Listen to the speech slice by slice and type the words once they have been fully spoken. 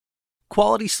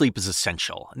Quality sleep is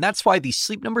essential, and that's why the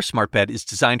Sleep Number Smart Bed is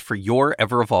designed for your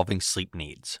ever-evolving sleep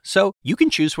needs. So you can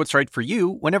choose what's right for you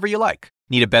whenever you like.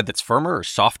 Need a bed that's firmer or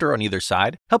softer on either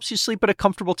side? Helps you sleep at a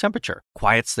comfortable temperature,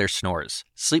 quiets their snores.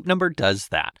 Sleep Number does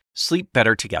that. Sleep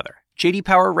better together. J.D.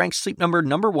 Power ranks Sleep Number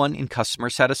 #1 in customer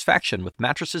satisfaction with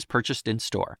mattresses purchased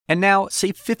in-store. And now,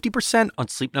 save 50% on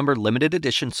Sleep Number limited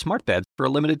edition smart beds for a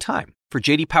limited time. For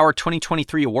J.D. Power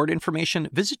 2023 award information,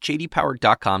 visit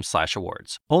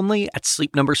jdpower.com/awards. Only at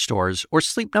Sleep Number stores or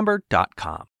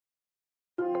sleepnumber.com.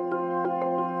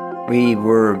 We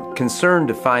were concerned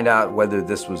to find out whether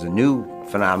this was a new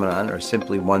phenomenon or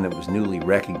simply one that was newly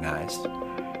recognized,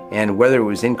 and whether it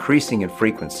was increasing in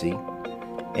frequency,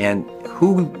 and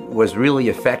who was really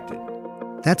affected.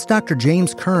 That's Dr.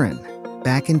 James Curran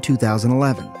back in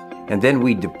 2011. And then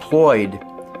we deployed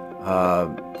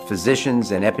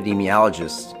physicians and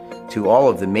epidemiologists to all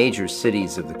of the major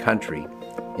cities of the country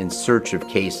in search of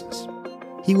cases.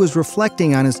 He was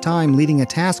reflecting on his time leading a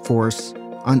task force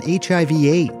on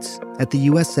HIV/AIDS at the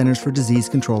U.S. Centers for Disease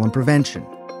Control and Prevention.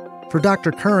 For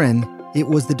Dr. Curran, it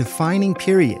was the defining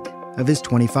period of his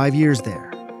 25 years there.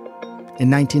 In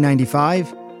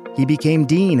 1995, he became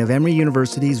dean of Emory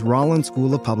University's Rollins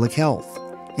School of Public Health,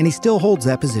 and he still holds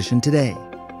that position today.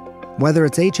 Whether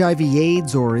it's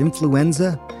HIV/AIDS or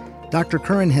influenza, Dr.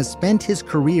 Curran has spent his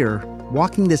career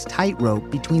walking this tightrope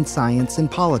between science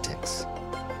and politics.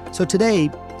 So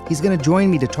today, he's going to join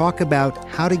me to talk about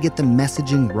how to get the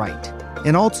messaging right,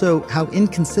 and also how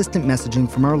inconsistent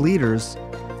messaging from our leaders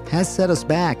has set us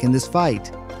back in this fight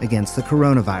against the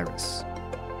coronavirus.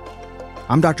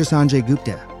 I'm Dr. Sanjay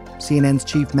Gupta, CNN's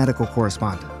chief medical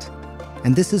correspondent,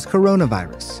 and this is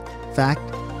Coronavirus, Fact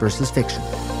versus Fiction.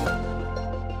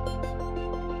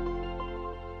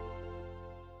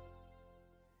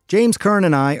 James Curran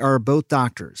and I are both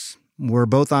doctors. We're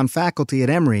both on faculty at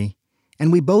Emory,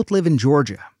 and we both live in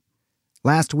Georgia.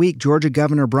 Last week, Georgia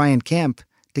Governor Brian Kemp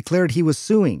declared he was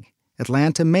suing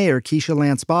Atlanta Mayor Keisha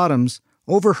Lance Bottoms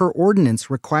over her ordinance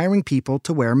requiring people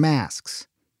to wear masks.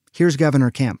 Here's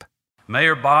Governor Kemp.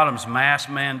 Mayor Bottoms' mask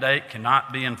mandate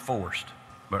cannot be enforced,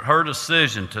 but her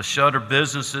decision to shutter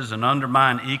businesses and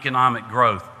undermine economic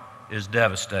growth is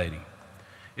devastating.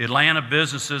 Atlanta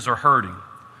businesses are hurting.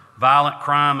 Violent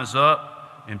crime is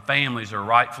up, and families are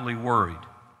rightfully worried.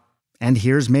 And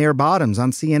here's Mayor Bottoms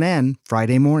on CNN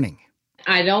Friday morning.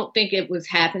 I don't think it was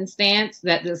happenstance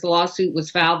that this lawsuit was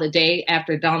filed the day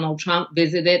after Donald Trump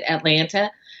visited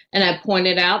Atlanta. And I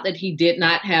pointed out that he did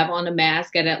not have on a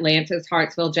mask at Atlanta's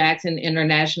Hartsfield-Jackson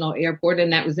International Airport,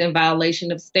 and that was in violation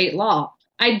of state law.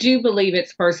 I do believe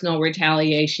it's personal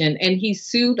retaliation, and he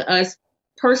sued us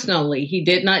personally. He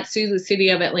did not sue the city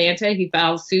of Atlanta. He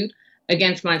filed suit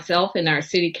against myself and our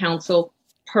city council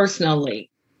personally.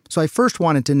 So I first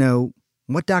wanted to know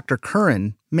what Dr.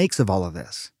 Curran makes of all of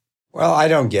this. Well, I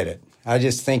don't get it. I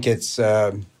just think it's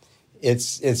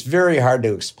very hard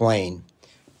to explain.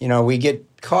 You know, we get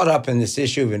caught up in this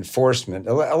issue of enforcement.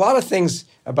 A lot of things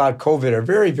about COVID are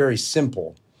very, very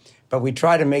simple, but we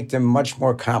try to make them much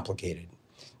more complicated.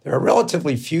 There are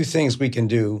relatively few things we can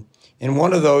do, and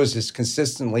one of those is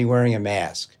consistently wearing a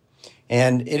mask.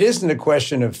 And it isn't a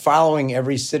question of following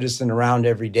every citizen around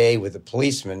every day with a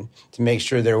policeman to make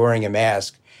sure they're wearing a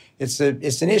mask. It's an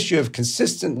issue of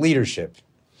consistent leadership.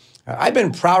 I've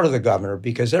been proud of the governor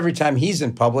because every time he's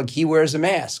in public, he wears a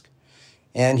mask.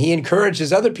 And he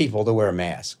encourages other people to wear a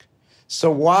mask. So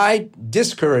why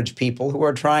discourage people who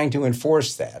are trying to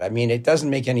enforce that? I mean, it doesn't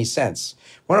make any sense.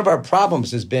 One of our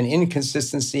problems has been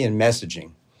inconsistency in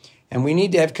messaging. And we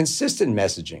need to have consistent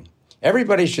messaging.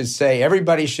 Everybody should say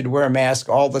everybody should wear a mask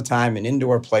all the time in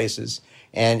indoor places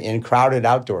and in crowded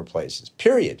outdoor places,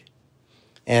 period.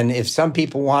 And if some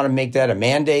people want to make that a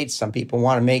mandate, some people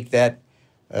want to make that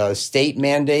a state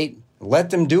mandate,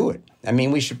 let them do it. I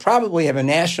mean, we should probably have a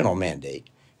national mandate,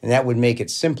 and that would make it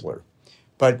simpler.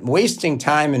 But wasting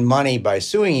time and money by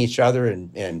suing each other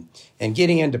and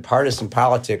getting into partisan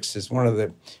politics is one of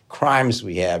the crimes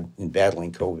we have in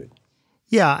battling COVID.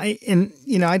 Yeah,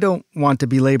 I don't want to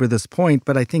belabor this point,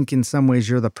 but I think in some ways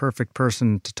you're the perfect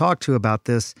person to talk to about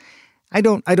this. I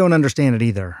don't understand it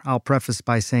either. I'll preface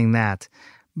by saying that.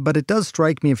 But it does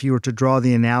strike me, if you were to draw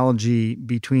the analogy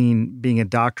between being a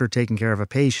doctor taking care of a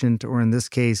patient, or in this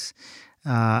case,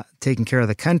 taking care of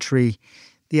the country,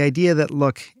 the idea that,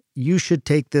 look, you should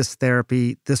take this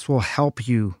therapy, this will help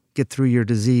you get through your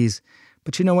disease,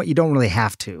 but you know what, you don't really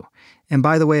have to. And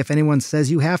by the way, if anyone says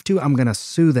you have to, I'm going to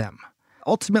sue them.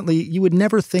 Ultimately, you would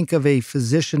never think of a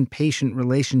physician-patient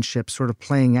relationship sort of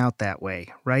playing out that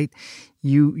way, right?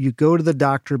 You go to the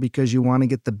doctor because you want to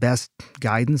get the best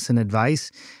guidance and advice.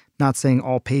 Not saying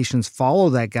all patients follow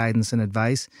that guidance and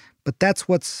advice, but that's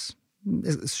what's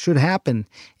should happen.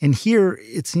 And here,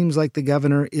 it seems like the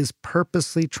governor is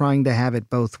purposely trying to have it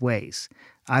both ways.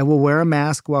 I will wear a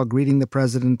mask while greeting the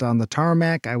president on the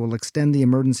tarmac. I will extend the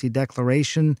emergency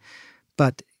declaration.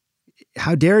 But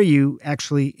how dare you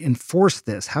actually enforce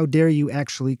this? How dare you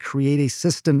actually create a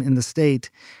system in the state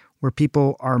where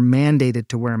people are mandated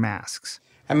to wear masks?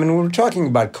 I mean, when we're talking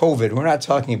about COVID, we're not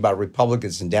talking about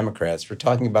Republicans and Democrats. We're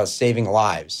talking about saving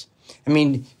lives. I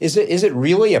mean, is it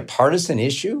really a partisan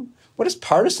issue? What is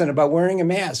partisan about wearing a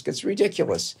mask? It's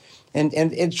ridiculous. And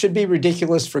it should be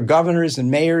ridiculous for governors and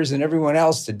mayors and everyone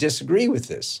else to disagree with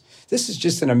this. This is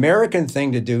just an American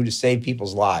thing to do to save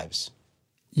people's lives.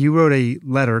 You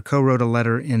co-wrote a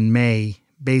letter in May,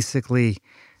 basically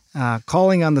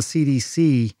calling on the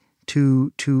CDC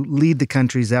to lead the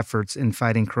country's efforts in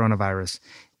fighting coronavirus.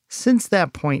 Since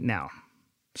that point now,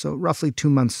 so roughly 2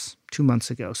 months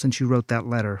ago, since you wrote that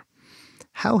letter,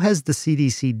 how has the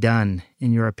CDC done,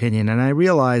 in your opinion? And I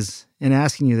realize in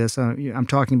asking you this, I'm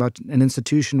talking about an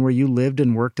institution where you lived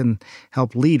and worked and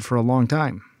helped lead for a long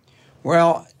time.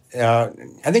 Well,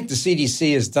 I think the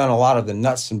CDC has done a lot of the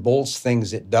nuts and bolts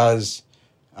things it does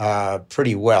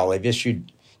pretty well. They've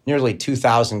issued nearly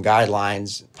 2,000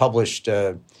 guidelines, published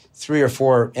 3 or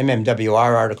 4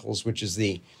 MMWR articles, which is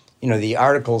the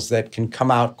articles that can come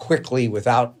out quickly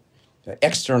without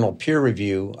external peer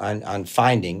review on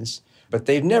findings. But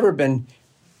they've never been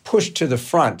pushed to the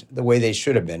front the way they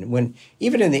should have been.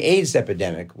 Even in the AIDS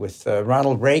epidemic with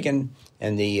Ronald Reagan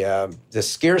and the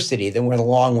scarcity that went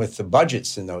along with the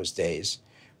budgets in those days,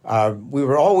 we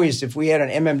were always, if we had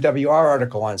an MMWR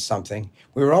article on something,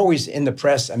 we were always in the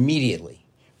press immediately.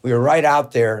 We were right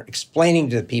out there explaining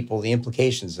to the people the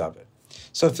implications of it.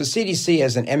 So if the CDC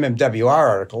has an MMWR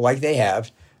article like they have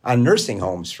on nursing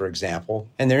homes, for example,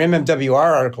 and their MMWR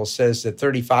article says that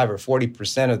 35 or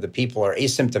 40% of the people are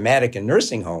asymptomatic in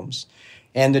nursing homes,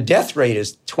 and the death rate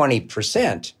is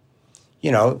 20%,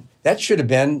 that should have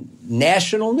been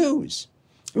national news.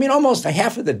 I mean, almost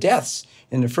half of the deaths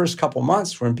in the first couple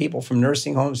months were in people from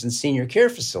nursing homes and senior care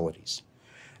facilities.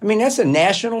 I mean, that's a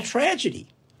national tragedy.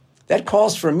 That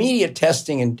calls for immediate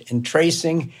testing and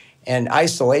tracing and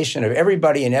isolation of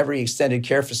everybody in every extended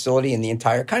care facility in the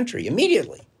entire country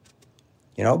immediately.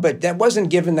 But that wasn't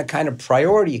given the kind of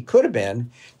priority it could have been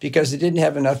because it didn't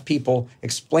have enough people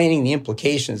explaining the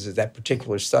implications of that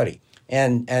particular study.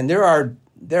 And there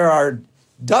are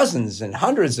dozens and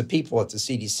hundreds of people at the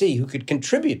CDC who could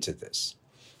contribute to this.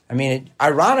 I mean,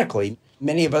 ironically,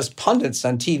 many of us pundits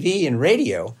on TV and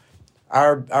radio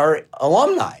are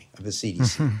alumni of the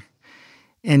CDC.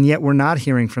 And yet we're not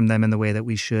hearing from them in the way that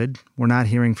we should. We're not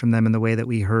hearing from them in the way that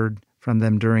we heard from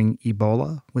them during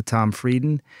Ebola with Tom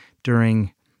Frieden,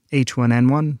 during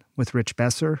H1N1 with Rich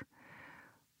Besser.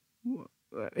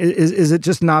 Is it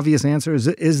just an obvious answer?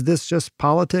 Is this just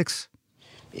politics?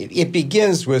 It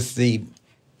begins with the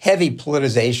heavy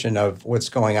politicization of what's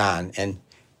going on.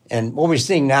 And what we're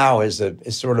seeing now is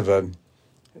sort of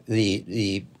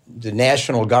the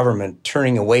national government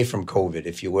turning away from COVID,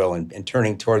 if you will, and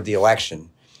turning toward the election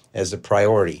as a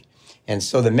priority. And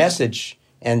so the message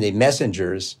and the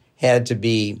messengers had to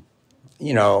be,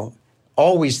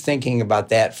 always thinking about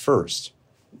that first.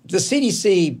 The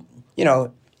CDC,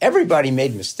 everybody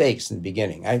made mistakes in the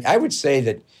beginning. I would say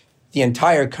that the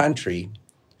entire country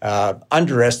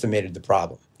underestimated the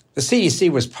problem. The CDC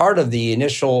was part of the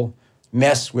initial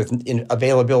mess with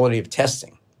availability of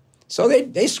testing. So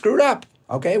they screwed up,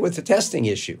 with the testing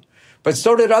issue. But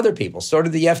so did other people. So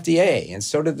did the FDA, and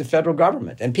so did the federal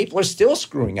government. And people are still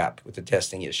screwing up with the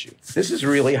testing issue. This is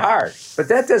really hard. But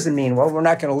that doesn't mean, we're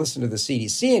not going to listen to the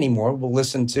CDC anymore. We'll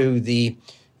listen to the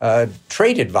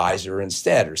trade advisor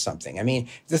instead or something. I mean,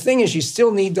 the thing is, you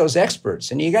still need those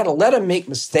experts. And you got to let them make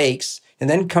mistakes and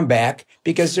then come back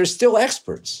because they're still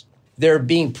experts. They're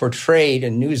being portrayed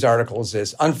in news articles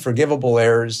as unforgivable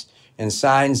errors and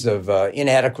signs of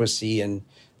inadequacy in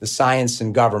the science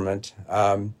and government.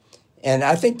 And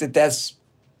I think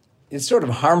it's sort of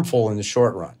harmful in the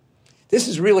short run. This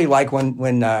is really like when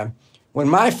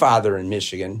my father in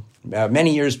Michigan,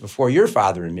 many years before your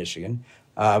father in Michigan,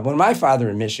 when my father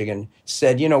in Michigan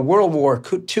said, World War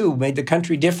II made the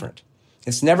country different.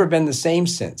 It's never been the same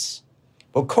since.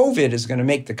 Well, COVID is going to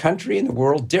make the country and the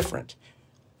world different.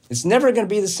 It's never going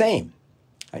to be the same.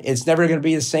 It's never going to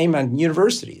be the same on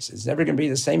universities. It's never going to be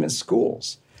the same in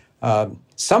schools.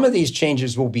 Some of these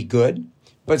changes will be good,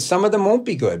 but some of them won't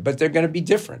be good, but they're going to be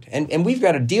different. And we've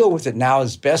got to deal with it now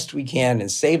as best we can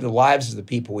and save the lives of the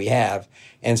people we have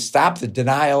and stop the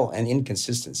denial and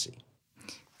inconsistency.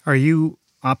 Are you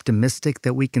optimistic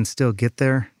that we can still get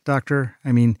there, Doctor?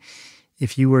 I mean,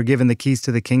 If you were given the keys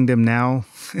to the kingdom now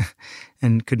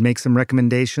and could make some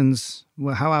recommendations,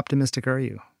 well, how optimistic are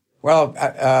you? Well,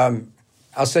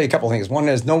 I'll say a couple of things. One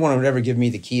is no one would ever give me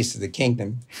the keys to the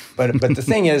kingdom. But the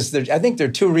thing is, I think there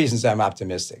are two reasons I'm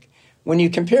optimistic. When you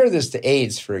compare this to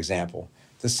AIDS, for example,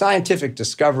 the scientific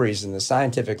discoveries in the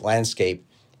scientific landscape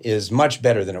is much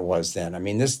better than it was then. I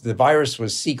mean, the virus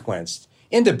was sequenced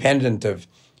independent of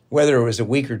whether it was a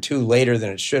week or two later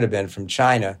than it should have been from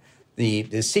China.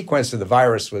 The sequence of the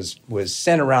virus was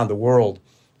sent around the world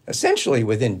essentially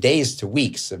within days to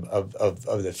weeks of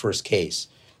the first case.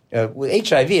 With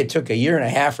HIV, it took a year and a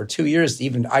half or 2 years to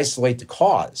even isolate the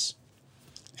cause.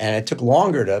 And it took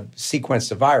longer to sequence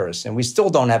the virus, and we still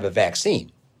don't have a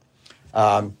vaccine.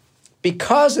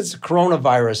 Because it's a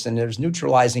coronavirus and there's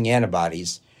neutralizing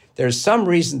antibodies, there's some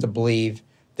reason to believe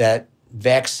that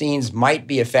vaccines might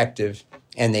be effective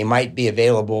and they might be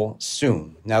available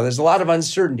soon. Now, there's a lot of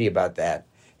uncertainty about that,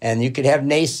 and you could have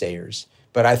naysayers,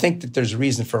 but I think that there's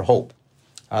reason for hope.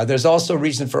 There's also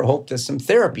reason for hope that some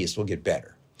therapies will get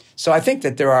better. So I think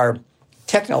that there are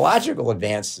technological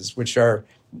advances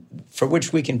for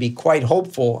which we can be quite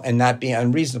hopeful and not be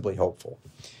unreasonably hopeful.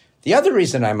 The other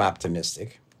reason I'm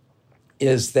optimistic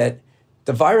is that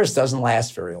the virus doesn't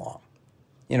last very long.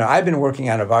 You know, I've been working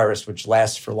on a virus which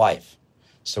lasts for life.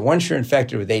 So once you're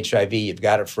infected with HIV, you've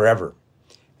got it forever.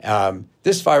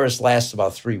 This virus lasts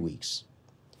about 3 weeks.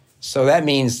 So that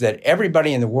means that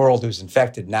everybody in the world who's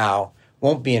infected now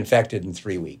won't be infected in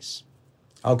 3 weeks.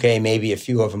 Okay, maybe a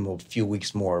few of them a few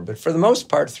weeks more, but for the most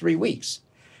part, 3 weeks.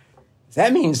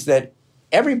 That means that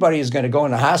everybody who's going to go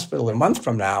in the hospital a month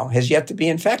from now has yet to be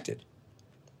infected.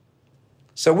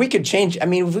 So we could change, I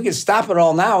mean, if we could stop it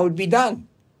all now, it would be done.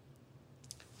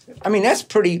 I mean, that's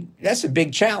a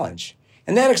big challenge.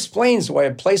 And that explains why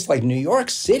a place like New York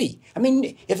City, I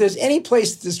mean, if there's any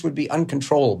place this would be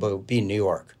uncontrollable, it would be New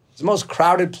York. It's the most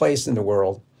crowded place in the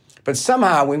world. But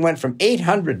somehow we went from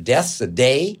 800 deaths a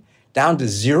day down to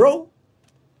 0?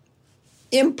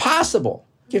 Impossible.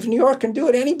 If New York can do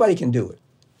it, anybody can do it.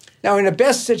 Now, in the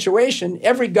best situation,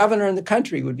 every governor in the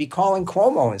country would be calling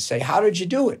Cuomo and say, how did you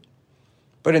do it?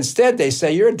 But instead, they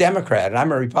say, you're a Democrat and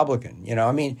I'm a Republican. You know,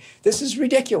 I mean, this is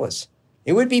ridiculous.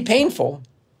 It would be painful.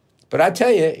 But I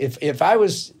tell you, if I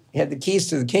had the keys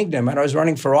to the kingdom and I was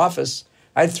running for office,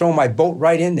 I'd throw my boat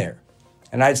right in there.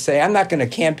 And I'd say, I'm not going to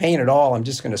campaign at all. I'm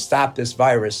just going to stop this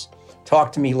virus.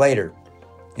 Talk to me later.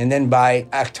 And then by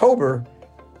October,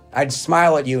 I'd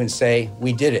smile at you and say,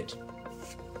 we did it.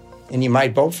 And you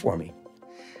might vote for me.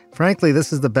 Frankly,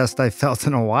 this is the best I've felt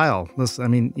in a while.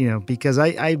 Because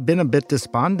I've been a bit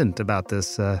despondent about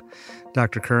this,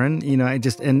 Dr. Curran. You know,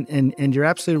 and you're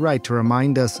absolutely right to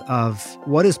remind us of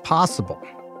what is possible.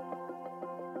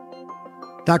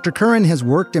 Dr. Curran has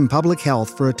worked in public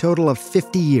health for a total of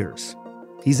 50 years.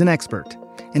 He's an expert,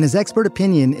 and his expert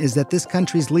opinion is that this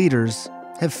country's leaders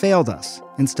have failed us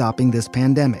in stopping this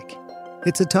pandemic.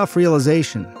 It's a tough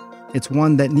realization. It's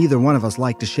one that neither one of us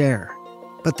like to share.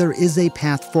 But there is a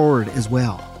path forward as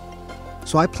well.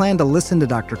 So I plan to listen to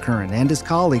Dr. Curran and his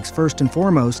colleagues first and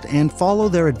foremost and follow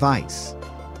their advice.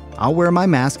 I'll wear my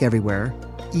mask everywhere,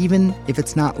 even if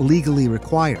it's not legally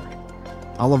required.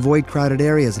 I'll avoid crowded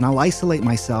areas and I'll isolate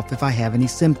myself if I have any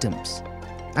symptoms.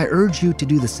 I urge you to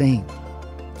do the same.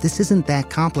 This isn't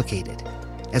that complicated.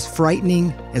 As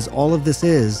frightening as all of this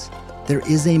is, there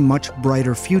is a much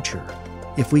brighter future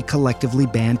if we collectively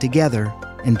band together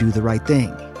and do the right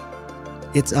thing.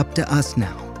 It's up to us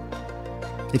now.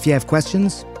 If you have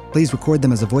questions, please record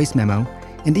them as a voice memo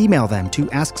and email them to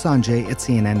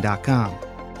asksanjay@cnn.com.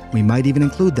 We might even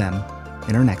include them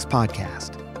in our next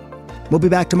podcast. We'll be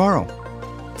back tomorrow.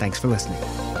 Thanks for listening.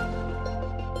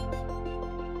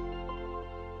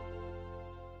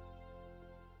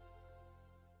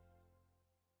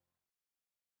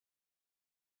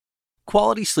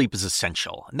 Quality sleep is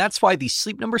essential, and that's why the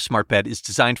Sleep Number Smart Bed is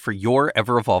designed for your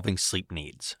ever-evolving sleep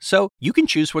needs. So you can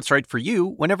choose what's right for you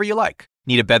whenever you like.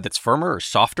 Need a bed that's firmer or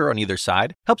softer on either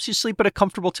side? Helps you sleep at a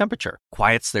comfortable temperature.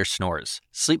 Quiets their snores.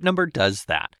 Sleep Number does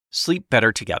that. Sleep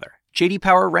better together. J.D.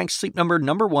 Power ranks Sleep Number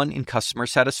 #1 in customer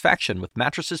satisfaction with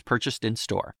mattresses purchased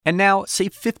in-store. And now,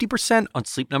 save 50% on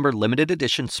Sleep Number Limited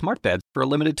Edition Smart Beds for a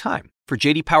limited time. For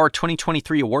J.D. Power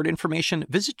 2023 award information,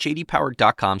 visit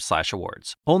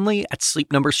jdpower.com/awards. Only at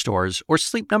Sleep Number stores or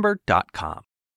sleepnumber.com.